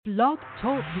Blog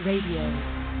Talk Radio.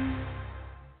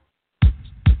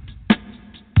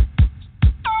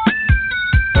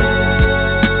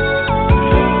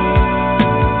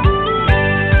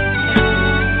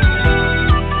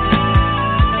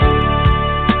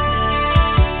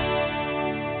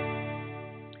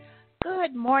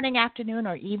 Good morning, afternoon,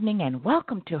 or evening, and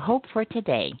welcome to Hope for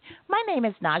Today. My name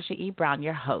is Naja E. Brown,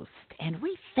 your host, and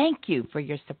we thank you for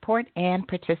your support and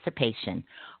participation.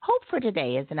 Hope for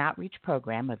Today is an outreach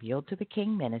program of Yield to the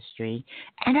King Ministry,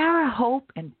 and our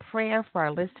hope and prayer for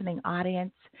our listening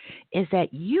audience is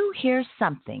that you hear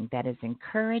something that is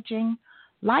encouraging,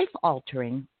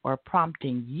 life-altering, or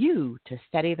prompting you to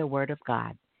study the Word of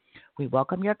God. We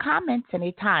welcome your comments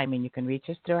anytime, and you can reach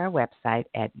us through our website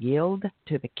at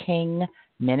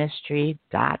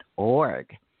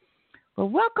yieldtothekingministry.org. Well,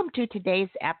 welcome to today's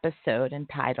episode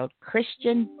entitled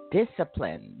Christian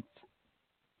Disciplines.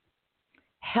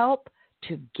 Help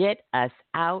to get us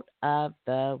out of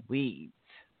the weeds.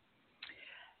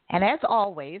 And as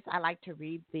always, I like to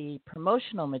read the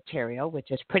promotional material,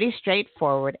 which is pretty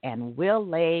straightforward and will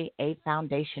lay a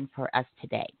foundation for us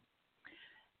today.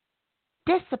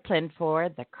 Discipline for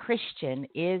the Christian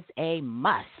is a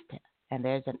must, and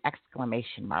there's an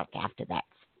exclamation mark after that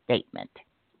statement.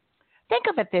 Think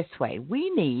of it this way.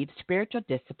 We need spiritual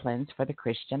disciplines for the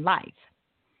Christian life.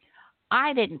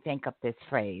 I didn't think up this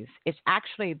phrase. It's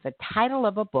actually the title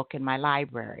of a book in my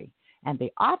library, and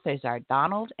the authors are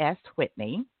Donald S.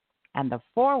 Whitney, and the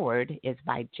foreword is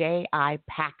by J.I.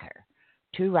 Packer,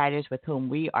 two writers with whom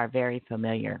we are very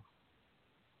familiar.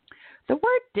 The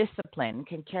word discipline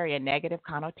can carry a negative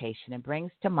connotation and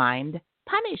brings to mind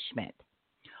punishment.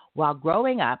 While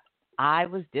growing up, I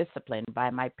was disciplined by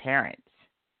my parents.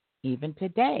 Even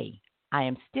today, I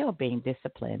am still being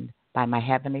disciplined by my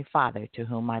Heavenly Father to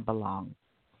whom I belong.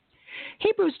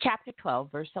 Hebrews chapter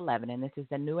 12, verse 11, and this is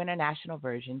the New International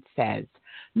Version, says,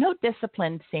 "No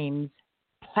discipline seems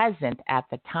pleasant at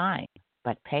the time,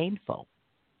 but painful.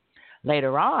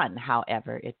 Later on,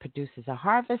 however, it produces a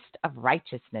harvest of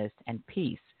righteousness and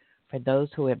peace for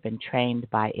those who have been trained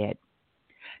by it."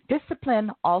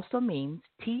 Discipline also means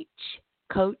teach,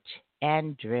 coach,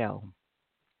 and drill.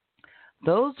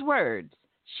 Those words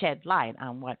shed light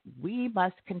on what we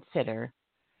must consider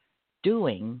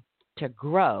doing to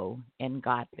grow in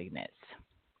godliness.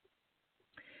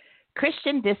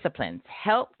 Christian disciplines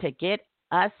help to get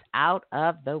us out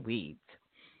of the weeds.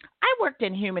 I worked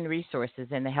in human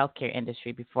resources in the healthcare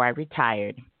industry before I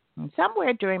retired. And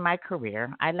somewhere during my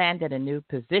career, I landed a new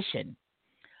position.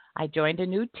 I joined a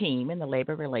new team in the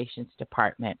Labor Relations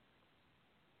Department.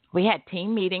 We had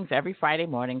team meetings every Friday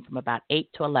morning from about 8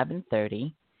 to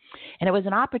 11:30, and it was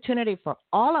an opportunity for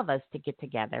all of us to get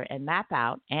together and map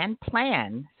out and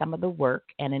plan some of the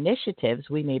work and initiatives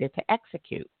we needed to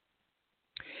execute.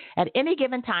 At any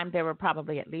given time, there were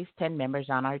probably at least 10 members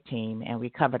on our team, and we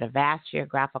covered a vast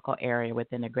geographical area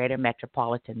within the greater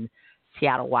metropolitan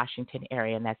Seattle, Washington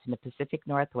area, and that's in the Pacific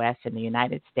Northwest in the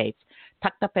United States,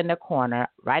 tucked up in the corner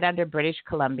right under British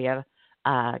Columbia,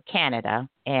 Canada,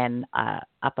 and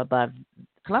up above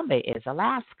Columbia is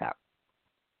Alaska.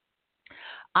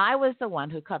 I was the one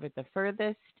who covered the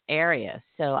furthest area,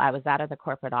 so I was out of the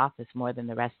corporate office more than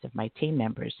the rest of my team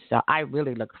members, so I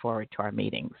really looked forward to our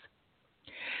meetings.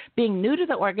 Being new to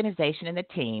the organization and the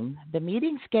team, the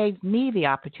meetings gave me the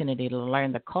opportunity to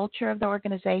learn the culture of the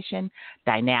organization,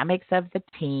 dynamics of the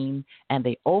team, and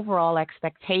the overall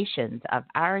expectations of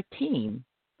our team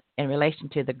in relation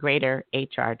to the greater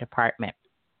HR department.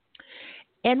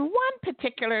 In one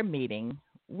particular meeting,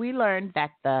 we learned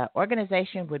that the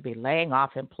organization would be laying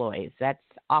off employees. That's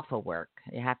awful work.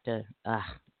 You have to,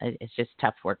 it's just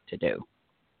tough work to do.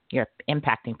 You're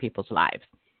impacting people's lives.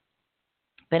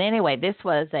 But anyway, this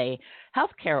was a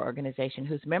healthcare organization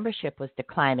whose membership was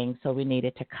declining, so we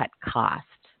needed to cut costs,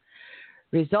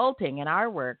 resulting in our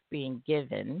work being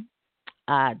given,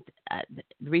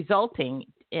 resulting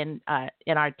in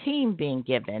our team being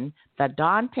given the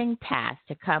daunting task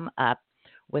to come up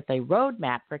with a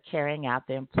roadmap for carrying out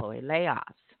the employee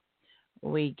layoffs.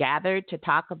 We gathered to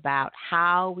talk about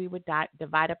how we would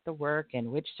divide up the work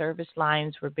and which service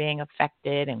lines were being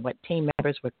affected and what team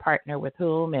members would partner with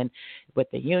whom and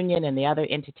with the union and the other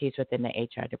entities within the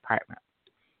HR department.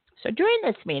 So during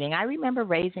this meeting, I remember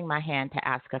raising my hand to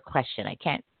ask a question. I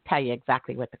can't tell you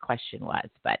exactly what the question was,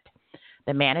 but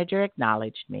the manager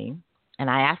acknowledged me,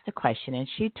 and I asked a question, and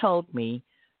she told me,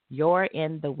 "You're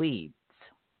in the weeds."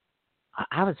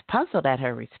 I was puzzled at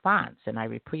her response, and I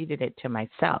repeated it to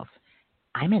myself.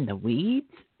 I'm in the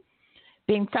weeds?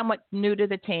 Being somewhat new to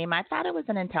the team, I thought it was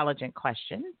an intelligent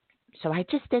question, so I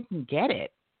just didn't get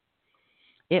it.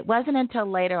 It wasn't until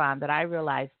later on that I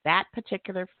realized that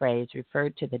particular phrase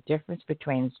referred to the difference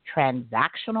between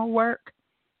transactional work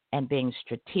and being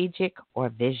strategic or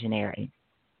visionary.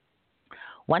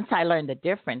 Once I learned the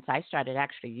difference, I started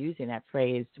actually using that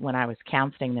phrase when I was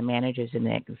counseling the managers in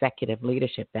the executive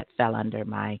leadership that fell under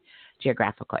my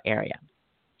geographical area.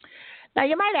 Now,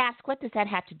 you might ask, what does that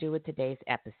have to do with today's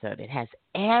episode? It has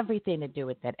everything to do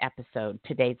with that episode,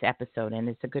 today's episode, and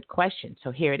it's a good question.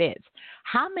 So here it is.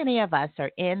 How many of us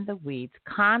are in the weeds,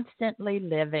 constantly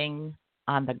living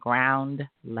on the ground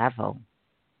level?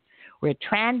 We're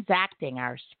transacting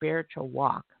our spiritual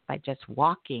walk by just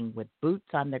walking with boots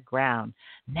on the ground,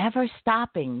 never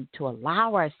stopping to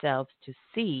allow ourselves to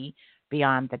see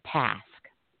beyond the task.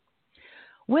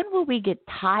 When will we get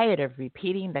tired of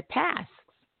repeating the tasks?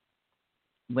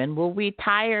 When will we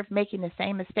tire of making the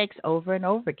same mistakes over and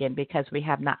over again because we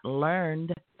have not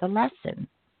learned the lesson?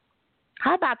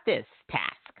 How about this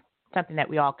task? Something that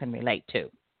we all can relate to.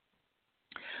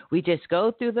 We just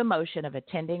go through the motion of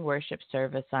attending worship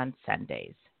service on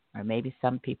Sundays, or maybe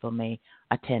some people may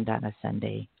attend on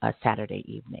a Saturday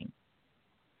evening.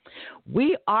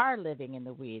 We are living in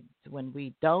the weeds when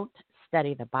we don't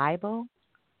study the Bible,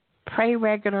 pray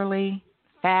regularly,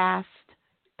 fast,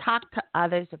 talk to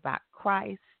others about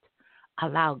Christ,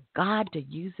 allow God to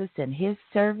use us in His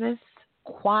service,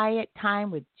 quiet time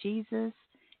with Jesus,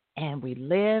 and we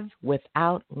live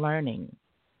without learning.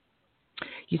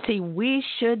 You see, we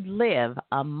should live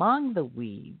among the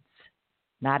weeds,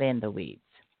 not in the weeds.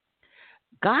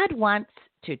 God wants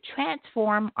to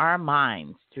transform our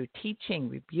minds through teaching,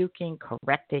 rebuking,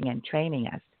 correcting, and training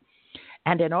us.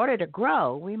 And in order to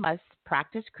grow, we must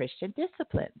practice Christian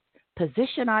disciplines,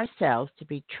 position ourselves to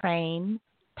be trained,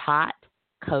 taught,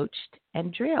 coached,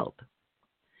 and drilled.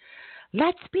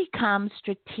 Let's become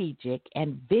strategic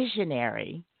and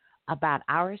visionary about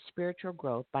our spiritual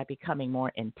growth by becoming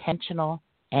more intentional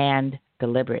and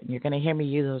deliberate. And you're going to hear me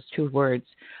use those two words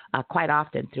quite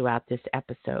often throughout this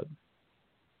episode.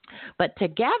 But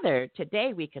together,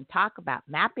 today, we can talk about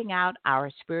mapping out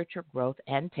our spiritual growth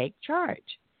and take charge.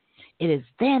 It is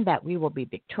then that we will be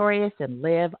victorious and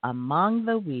live among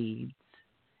the weeds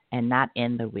and not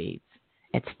in the weeds.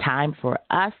 It's time for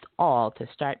us all to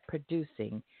start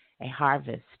producing a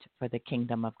harvest for the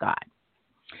kingdom of God.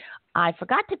 I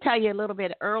forgot to tell you a little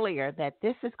bit earlier that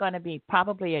this is going to be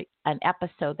probably an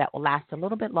episode that will last a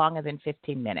little bit longer than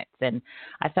 15 minutes. And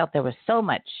I felt there was so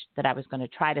much that I was going to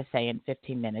try to say in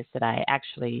 15 minutes that I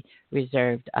actually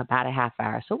reserved about a half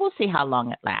hour. So we'll see how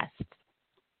long it lasts.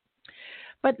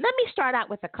 But let me start out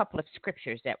with a couple of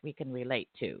scriptures that we can relate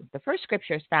to. The first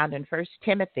scripture is found in 1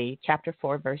 Timothy chapter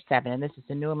 4, verse 7, and this is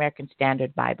the New American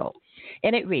Standard Bible.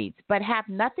 And it reads, "But have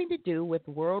nothing to do with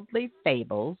worldly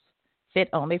fables fit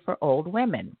only for old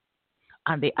women.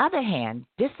 On the other hand,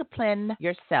 discipline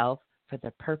yourself for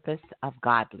the purpose of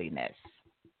godliness."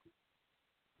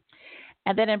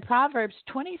 And then in Proverbs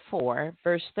 24,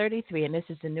 verse 33, and this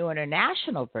is the New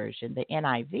International Version, the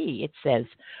NIV, it says,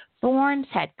 "Thorns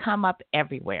had come up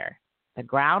everywhere. The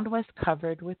ground was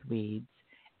covered with weeds,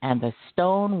 and the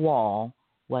stone wall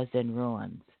was in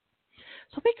ruins."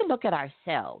 So we can look at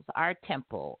ourselves, our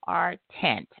temple, our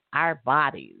tent, our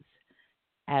bodies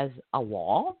as a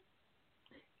wall.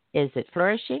 Is it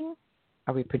flourishing?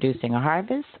 Are we producing a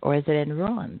harvest, or is it in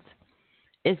ruins?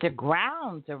 Is the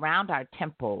grounds around our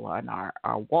temple and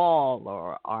our wall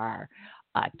or our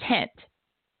tent,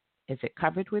 is it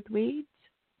covered with weeds,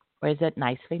 or is it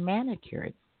nicely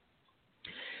manicured?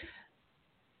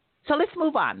 So let's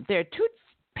move on. There are two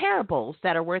parables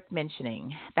that are worth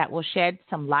mentioning that will shed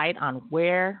some light on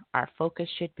where our focus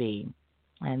should be.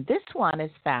 And this one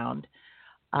is found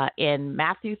in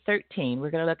Matthew 13.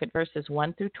 We're going to look at verses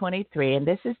 1 through 23, and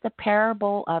this is the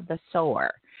parable of the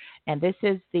sower. And this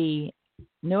is the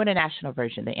New International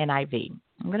Version, the NIV.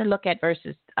 I'm going to look at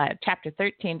chapter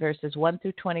 13, verses 1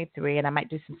 through 23, and I might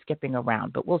do some skipping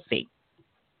around, but we'll see.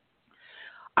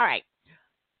 All right.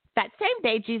 That same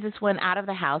day, Jesus went out of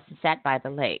the house and sat by the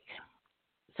lake.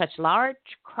 Such large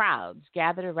crowds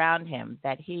gathered around him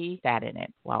that he sat in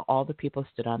it, while all the people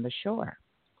stood on the shore.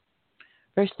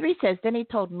 Verse 3 says, "Then he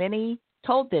told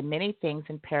them many things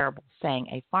in parables, saying,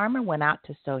 A farmer went out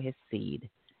to sow his seed.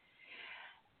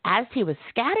 As he was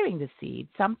scattering the seed,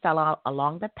 some fell out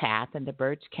along the path, and the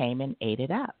birds came and ate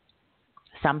it up.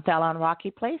 Some fell on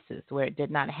rocky places where it did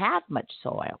not have much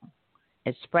soil.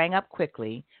 It sprang up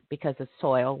quickly because the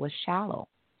soil was shallow."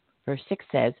 Verse 6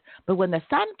 says, "But when the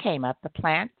sun came up, the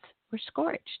plants were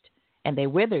scorched, and they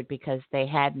withered because they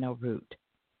had no root.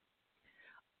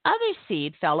 Other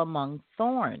seed fell among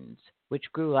thorns,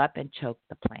 which grew up and choked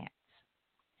the plants."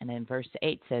 And then verse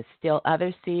 8 says, "Still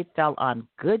other seed fell on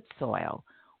good soil,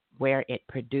 where it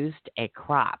produced a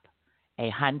crop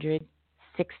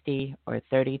 160 or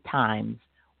 30 times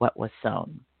what was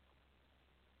sown.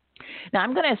 Now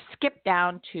I'm going to skip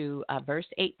down to verse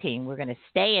 18. We're going to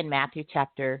stay in Matthew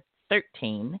chapter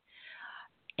 13.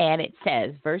 And it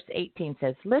says, verse 18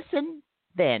 says, "Listen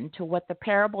then to what the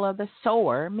parable of the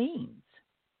sower means.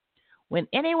 When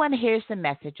anyone hears the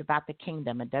message about the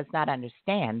kingdom and does not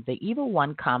understand, the evil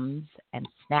one comes and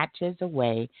snatches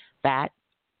away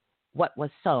what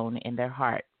was sown in their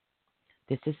heart.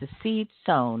 This is the seed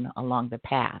sown along the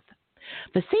path.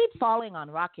 The seed falling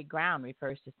on rocky ground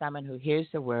refers to someone who hears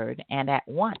the word and at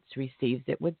once receives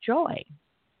it with joy.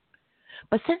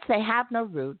 But since they have no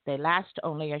root, they last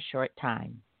only a short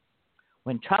time.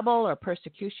 When trouble or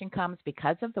persecution comes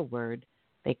because of the word,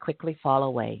 they quickly fall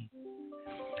away."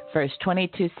 Verse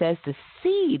 22 says, "The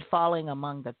seed falling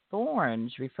among the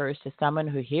thorns refers to someone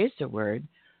who hears the word,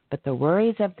 but the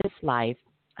worries of this life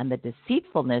and the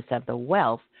deceitfulness of the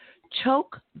wealth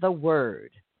choke the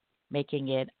word, making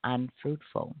it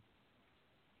unfruitful."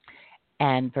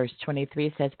 And verse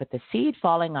 23 says, "But the seed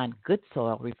falling on good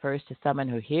soil refers to someone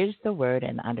who hears the word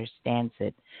and understands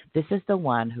it. This is the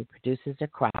one who produces a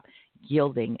crop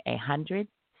yielding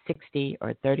 160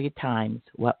 or 30 times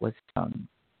what was sown."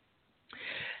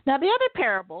 Now, the other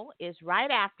parable is right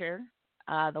after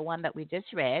the one that we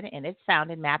just read, and it's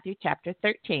found in Matthew chapter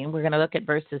 13. We're going to look at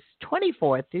verses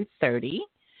 24 through 30.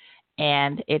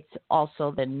 And it's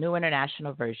also the New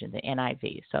International Version, the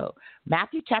NIV. So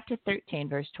Matthew chapter 13,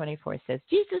 verse 24 says,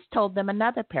 "Jesus told them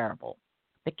another parable.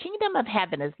 The kingdom of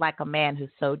heaven is like a man who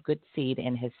sowed good seed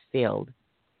in his field.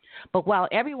 But while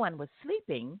everyone was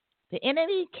sleeping, the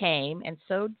enemy came and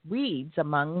sowed weeds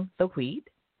among the wheat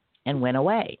and went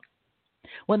away.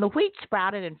 When the wheat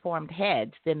sprouted and formed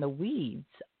heads, then the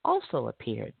weeds also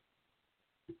appeared.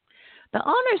 The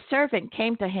owner's servant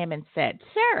came to him and said,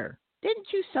 'Sir,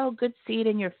 didn't you sow good seed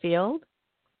in your field?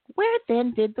 Where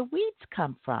then did the weeds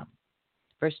come from?'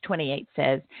 Verse 28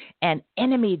 says, 'An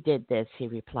enemy did this,' he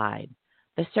replied.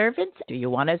 The servant said, 'Do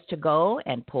you want us to go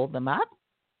and pull them up?'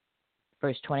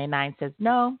 Verse 29 says,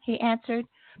 'No,' he answered,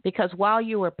 'because while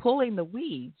you were pulling the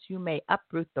weeds, you may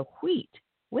uproot the wheat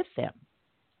with them.'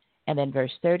 And then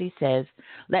verse 30 says,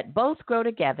 'Let both grow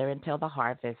together until the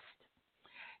harvest.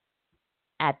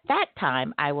 At that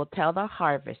time, I will tell the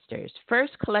harvesters,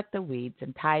 first collect the weeds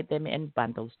and tie them in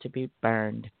bundles to be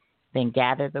burned, then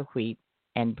gather the wheat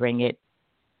and bring it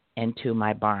into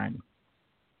my barn.'"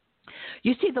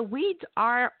 You see, the weeds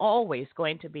are always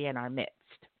going to be in our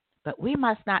midst, but we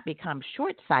must not become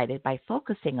short-sighted by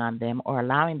focusing on them or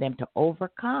allowing them to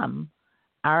overcome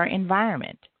our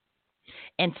environment.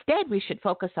 Instead, we should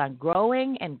focus on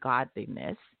growing in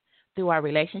godliness through our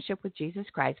relationship with Jesus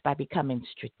Christ by becoming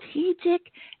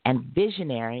strategic and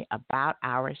visionary about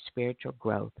our spiritual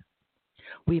growth.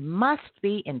 We must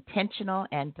be intentional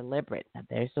and deliberate. Now,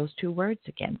 there's those two words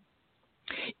again.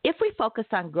 If we focus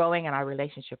on growing in our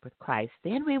relationship with Christ,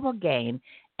 then we will gain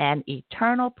an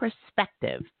eternal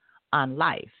perspective on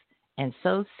life and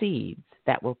sow seeds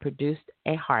that will produce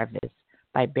a harvest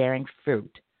by bearing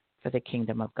fruit for the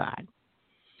kingdom of God.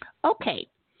 Okay.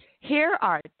 Here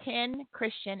are 10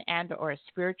 Christian and or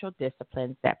spiritual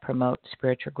disciplines that promote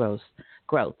spiritual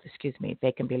growth.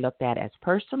 They can be looked at as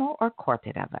personal or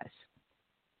corporate of us.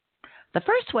 The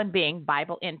first one being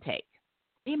Bible intake.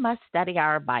 We must study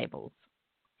our Bibles.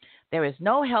 There is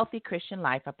no healthy Christian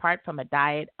life apart from a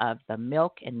diet of the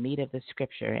milk and meat of the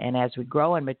Scripture. And as we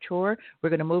grow and mature, we're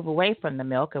going to move away from the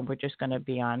milk, and we're just going to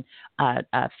be on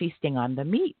feasting on the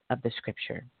meat of the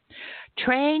Scripture.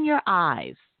 Train your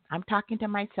eyes. I'm talking to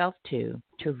myself too,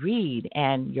 to read,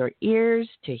 and your ears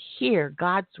to hear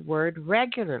God's word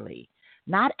regularly,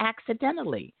 not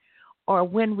accidentally or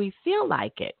when we feel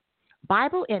like it.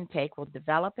 Bible intake will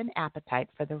develop an appetite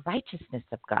for the righteousness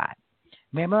of God.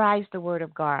 Memorize the word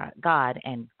of God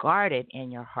and guard it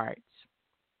in your hearts.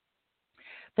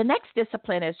 The next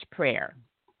discipline is prayer.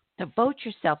 Devote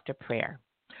yourself to prayer.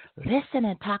 Listen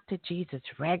and talk to Jesus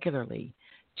regularly.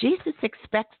 Jesus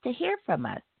expects to hear from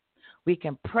us. We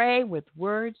can pray with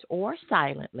words or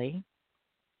silently.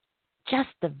 Just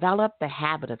develop the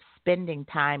habit of spending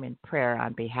time in prayer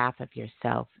on behalf of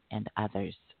yourself and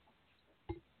others.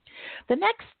 The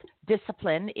next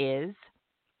discipline is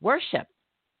worship.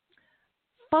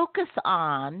 Focus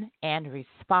on and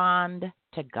respond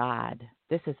to God.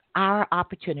 This is our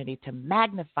opportunity to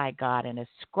magnify God and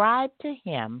ascribe to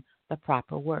Him the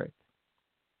proper worth,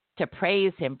 to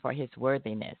praise Him for His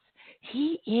worthiness.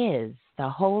 He is the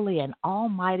holy and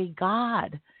almighty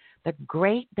God,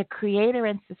 the creator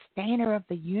and sustainer of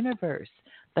the universe,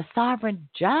 the sovereign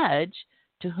judge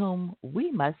to whom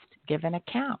we must give an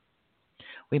account.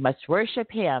 We must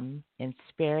worship him in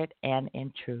spirit and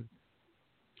in truth.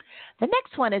 The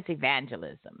next one is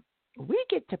evangelism. We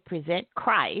get to present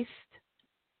Christ,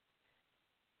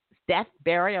 death,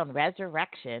 burial, and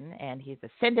resurrection, and he's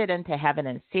ascended into heaven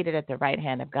and seated at the right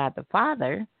hand of God the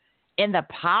Father in the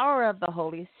power of the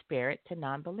Holy Spirit to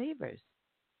non-believers.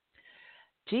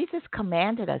 Jesus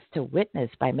commanded us to witness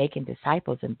by making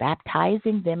disciples and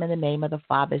baptizing them in the name of the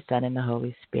Father, Son, and the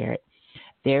Holy Spirit.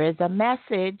 There is a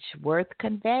message worth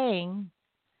conveying,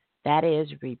 that is,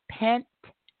 repent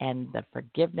and the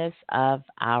forgiveness of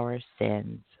our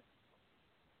sins.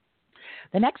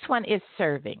 The next one is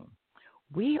serving.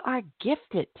 We are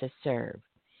gifted to serve.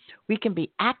 We can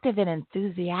be active and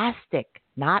enthusiastic,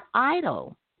 not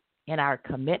idle, in our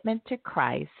commitment to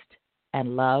Christ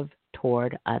and love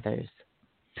toward others.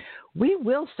 We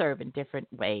will serve in different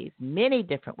ways, many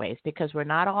different ways, because we're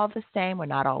not all the same. We're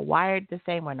not all wired the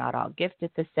same. We're not all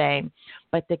gifted the same.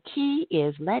 But the key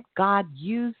is let God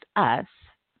use us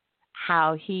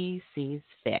how he sees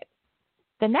fit.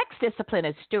 The next discipline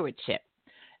is stewardship.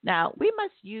 Now, we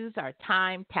must use our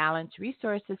time, talents,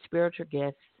 resources, spiritual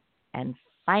gifts, and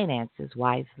finances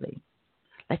wisely.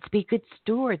 Let's be good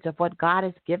stewards of what God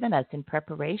has given us in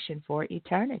preparation for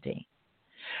eternity,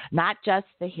 not just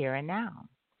the here and now.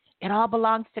 It all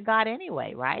belongs to God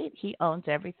anyway, right? He owns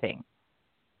everything.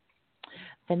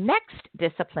 The next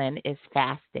discipline is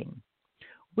fasting.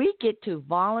 We get to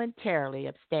voluntarily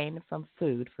abstain from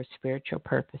food for spiritual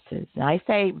purposes. And I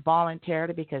say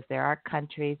voluntarily because there are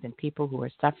countries and people who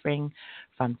are suffering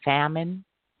from famine,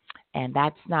 and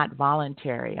that's not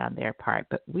voluntary on their part,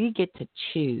 but we get to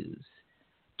choose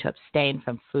to abstain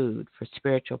from food for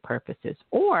spiritual purposes.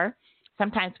 Or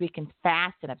sometimes we can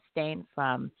fast and abstain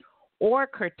from or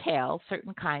curtail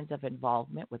certain kinds of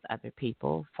involvement with other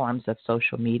people. Forms of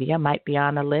social media might be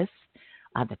on the list,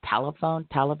 the telephone,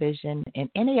 television, and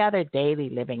any other daily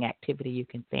living activity you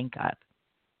can think of.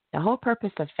 The whole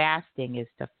purpose of fasting is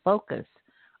to focus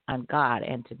on God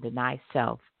and to deny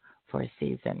self for a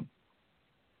season.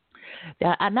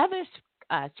 Another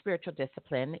spiritual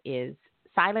discipline is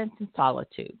silence and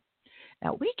solitude.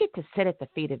 Now, we get to sit at the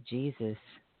feet of Jesus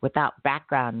without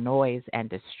background noise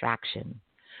and distraction.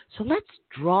 So let's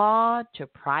draw to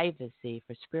privacy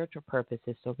for spiritual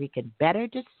purposes so we can better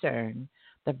discern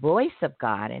the voice of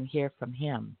God and hear from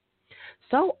him.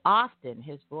 So often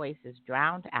his voice is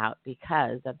drowned out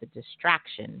because of the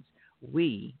distractions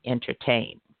we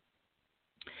entertain.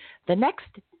 The next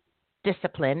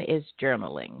discipline is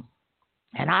journaling,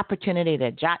 an opportunity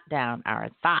to jot down our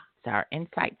thoughts, our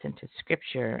insights into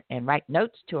Scripture, and write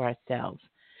notes to ourselves.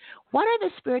 What are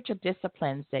the spiritual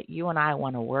disciplines that you and I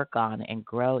want to work on and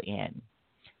grow in?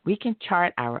 We can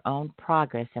chart our own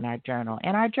progress in our journal.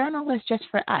 And our journal is just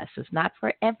for us. It's not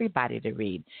for everybody to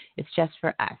read. It's just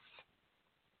for us.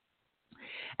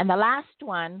 And the last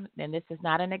one, and this is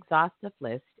not an exhaustive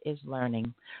list, is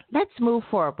learning. Let's move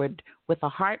forward with a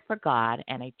heart for God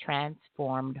and a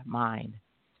transformed mind.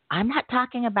 I'm not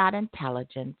talking about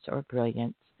intelligence or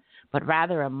brilliance, but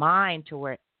rather a mind to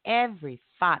where every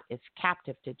thought is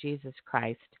captive to Jesus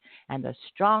Christ and the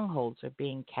strongholds are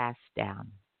being cast down.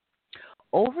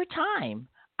 Over time,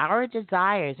 our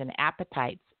desires and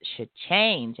appetites should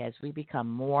change as we become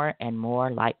more and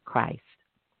more like Christ.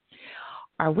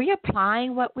 Are we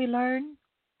applying what we learn?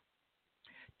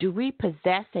 Do we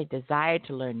possess a desire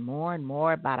to learn more and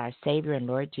more about our Savior and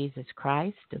Lord Jesus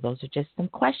Christ? Those are just some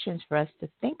questions for us to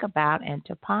think about and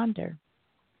to ponder.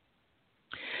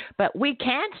 But we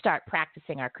can start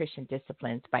practicing our Christian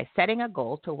disciplines by setting a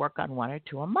goal to work on 1 or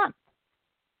 2 a month.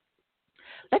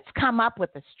 Let's come up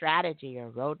with a strategy or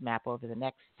roadmap over the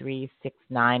next 3, 6,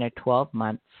 9, or 12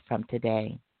 months from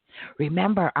today.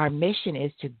 Remember, our mission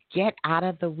is to get out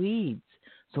of the weeds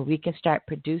so we can start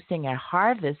producing a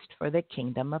harvest for the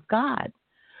kingdom of God.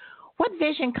 What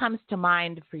vision comes to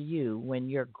mind for you when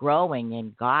you're growing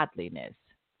in godliness?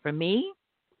 For me,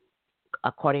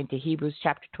 according to Hebrews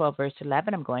chapter 12, verse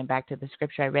 11, I'm going back to the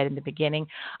scripture I read in the beginning,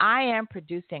 I am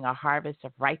producing a harvest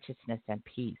of righteousness and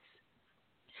peace.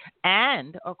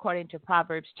 And according to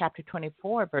Proverbs chapter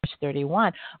 24, verse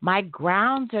 31, my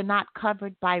grounds are not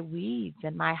covered by weeds,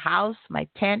 and my house, my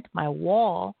tent, my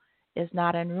wall is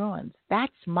not in ruins.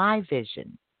 That's my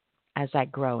vision as I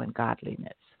grow in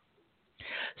godliness.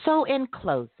 So in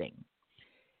closing,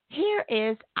 here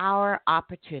is our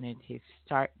opportunity to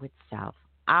start with self.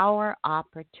 Our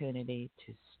opportunity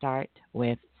to start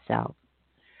with self.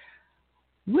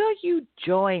 Will you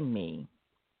join me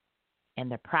in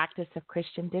the practice of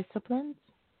Christian disciplines?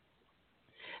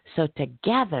 So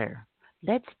together,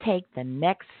 let's take the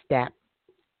next step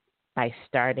by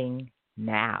starting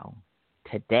now,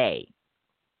 today.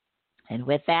 And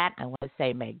with that, I want to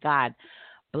say, may God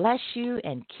bless you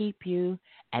and keep you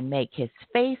and make his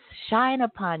face shine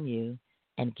upon you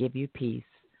and give you peace.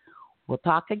 We'll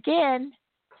talk again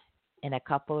in a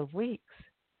couple of weeks.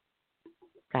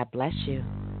 God bless you.